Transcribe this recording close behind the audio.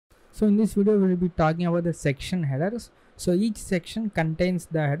So in this video we will be talking about the section headers. So each section contains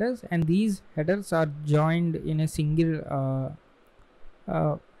the headers, and these headers are joined in a single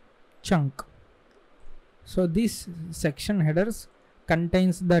chunk. So this section headers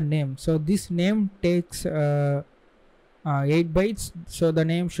contains the name. So this name takes 8 bytes, so the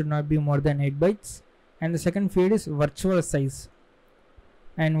name should not be more than 8 bytes. And the second field is virtual size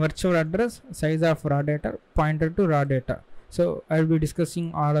and virtual address, size of raw data, pointer to raw data. So I will be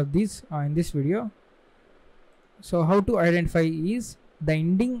discussing all of these in this video. So how to identify is the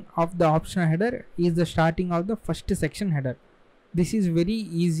ending of the optional header is the starting of the first section header. This is very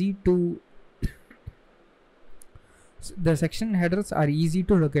easy to the section headers are easy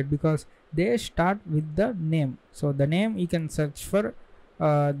to locate because they start with the name. So the name, you can search for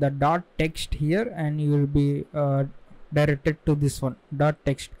the dot text here, and you will be directed to this one, dot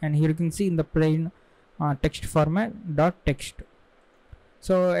text, and here you can see in the plain text format, dot text.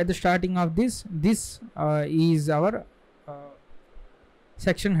 So at the starting of this is our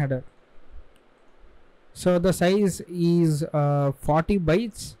section header. So the size is 40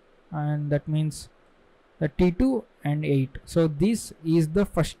 bytes, and that means the T2 and 8. So this is the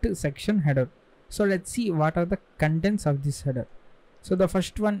first section header. So let's see what are the contents of this header. So the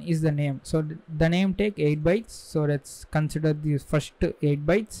first one is the name. So the name take 8 bytes. So let's consider the first 8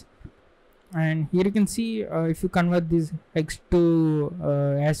 bytes. And here you can see if you convert this X to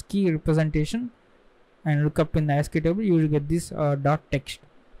ASCII representation and look up in the ASCII table, you will get this dot text.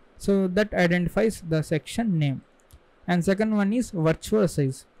 So that identifies the section name. And second one is virtual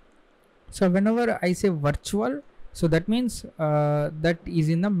size. So whenever I say virtual, so that means that is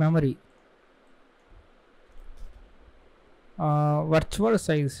in the memory. Virtual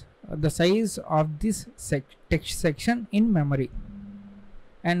size, the size of this text section in memory.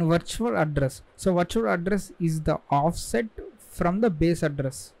 And virtual address, so virtual address is the offset from the base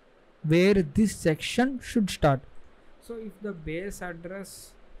address where this section should start. So if the base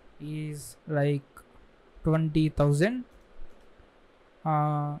address is like 20,000,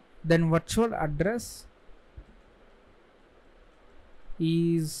 then virtual address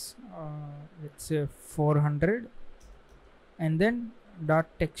is let's say 400, and then dot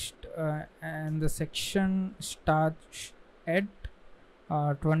text and the section starts at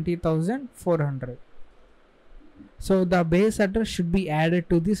 20,400. So the base address should be added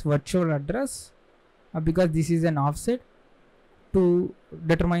to this virtual address because this is an offset to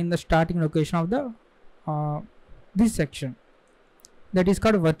determine the starting location of the this section. That is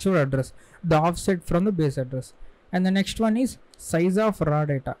called virtual address, the offset from the base address. And the next one is size of raw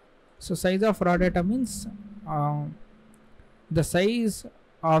data. So size of raw data means the size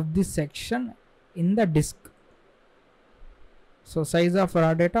of this section in the disk. So size of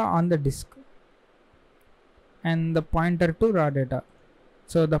raw data on the disk. And the pointer to raw data.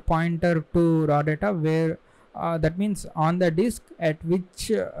 So the pointer to raw data where that means on the disk at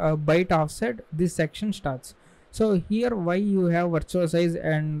which byte offset this section starts. So here why you have virtual size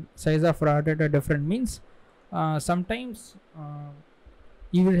and size of raw data different means sometimes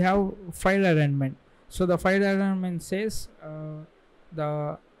you will have file alignment. So the file alignment says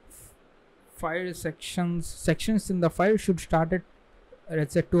the file sections in the file should start at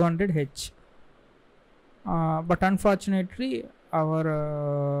let's say 200H, but unfortunately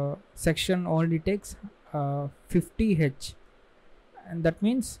our section only takes 50H, and that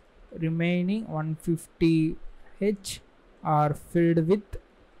means remaining 150H are filled with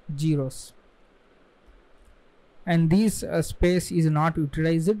zeros, and this space is not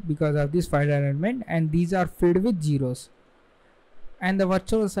utilized because of this file alignment, and these are filled with zeros. And the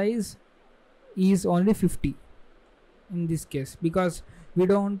virtual size is only 50 in this case because we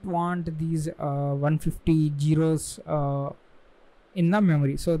don't want these 150 zeros in the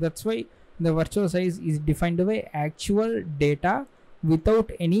memory. So that's why the virtual size is defined by actual data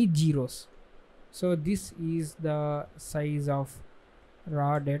without any zeros. So this is the size of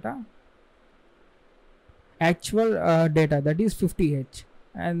raw data, actual data, that is 50H,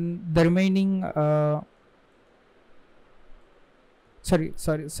 and the remaining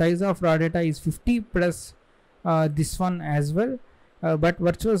size of raw data is 50 plus this one as well, but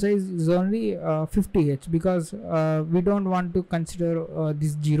virtual size is only 50H because we don't want to consider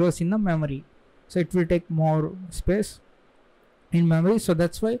these zeros in the memory, so it will take more space in memory. So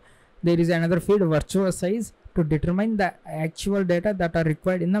that's why there is another field, virtual size, to determine the actual data that are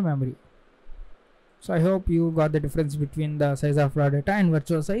required in the memory. So I hope you got the difference between the size of raw data and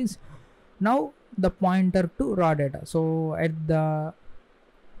virtual size. Now the pointer to raw data. So at the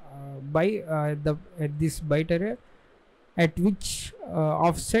at this byte array at which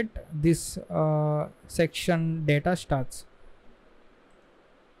offset this section data starts.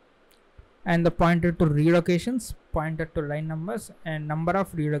 and the pointer to relocations, pointer to line numbers, and number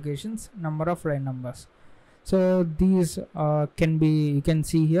of relocations, number of line numbers. So these can be, you can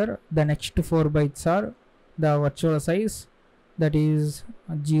see here, the next 4 bytes are the virtual size, that is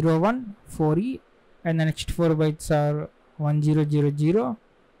 014E, and the next 4 bytes are 1000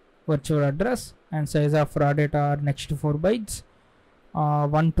 virtual address, and size of raw data are next 4 bytes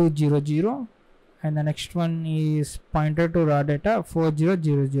 1200, and the next one is pointer to raw data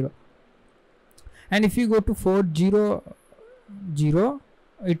 4000. And if you go to 400,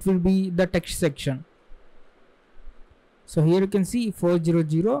 it will be the text section. So here you can see 400,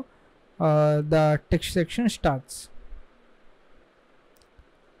 the text section starts.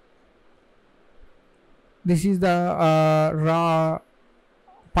 This is the raw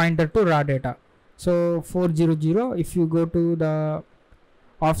pointer to raw data. So 400, if you go to the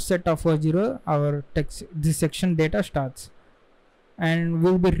offset of 40, our text, this section data starts, and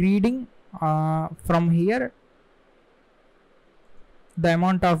we'll be reading from here the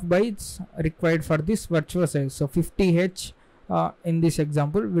amount of bytes required for this virtual size. So 50H in this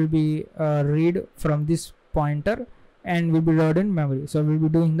example will be read from this pointer and will be loaded in memory. So we'll be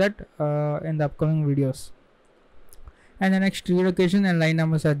doing that in the upcoming videos. And the next relocation and line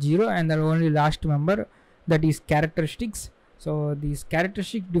numbers are 0, and the only last member, that is characteristics. So these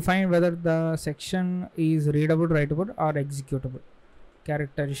characteristics define whether the section is readable, writable, or executable.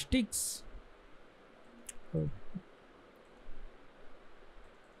 Characteristics.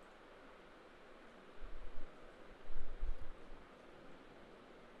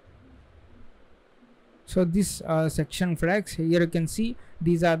 So this section flags, here you can see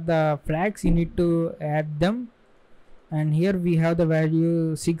these are the flags, you need to add them, and here we have the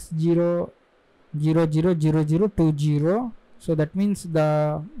value 60000020. So that means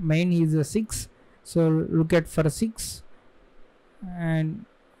the main is a 6, so look at for 6, and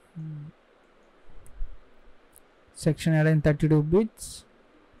section align 32 bytes,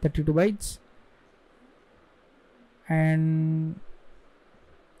 and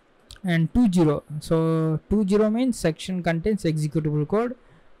 20. So 20 means section contains executable code,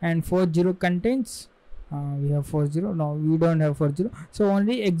 and 40 contains we have 40, no, we don't have 40, so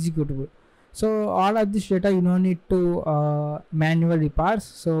only executable. So all of this data you don't need to manually parse.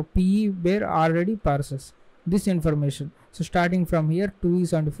 So PE Bear already parses this information. So starting from here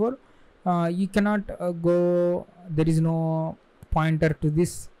 2E74, you cannot go, there is no pointer to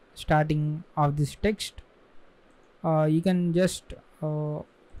this starting of this text. You can just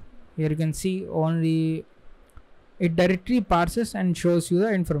here you can see only it directly parses and shows you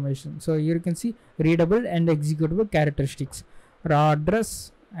the information. So here you can see readable and executable characteristics, raw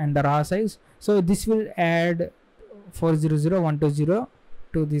address and the raw size. So this will add 400120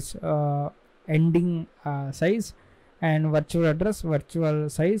 to this ending size, and virtual address, virtual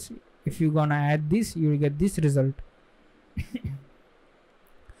size. If you gonna add this, you will get this result.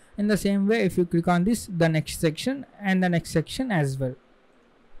 In the same way, if you click on this, the next section and the next section as well.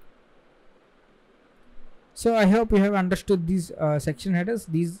 So I hope you have understood these section headers.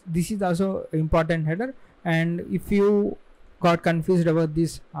 This is also important header, and if you got confused about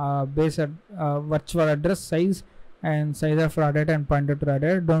this virtual address size and size of raw data and pointer to raw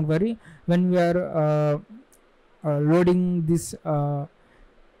data, don't worry. When we are loading this 5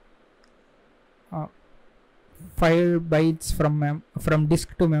 bytes from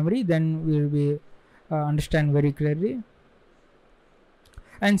disk to memory, then we will be understand very clearly.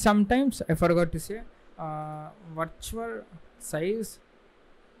 And sometimes I forgot to say, virtual size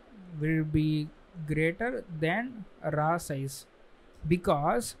will be greater than raw size,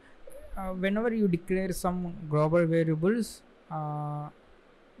 because whenever you declare some global variables,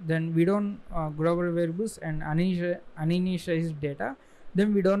 then we don't global variables and uninitialized data,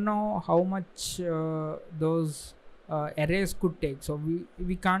 then we don't know how much those arrays could take. So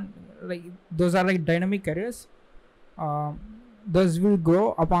we can't, like, those are like dynamic arrays, those will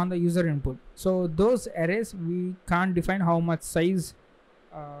grow upon the user input. So those arrays we can't define how much size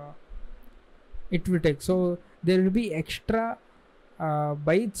it will take. So there will be extra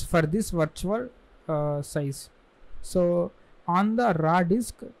bytes for this virtual size. So on the raw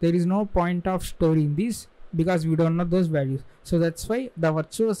disk there is no point of storing this, because we don't know those values. So that's why the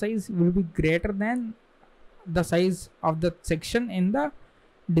virtual size will be greater than the size of the section in the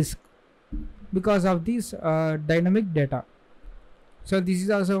disk, because of this dynamic data. So this is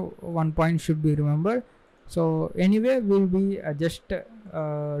also one point should be remembered. So anyway, we'll be just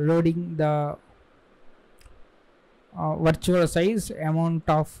loading the virtual size amount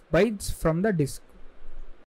of bytes from the disk.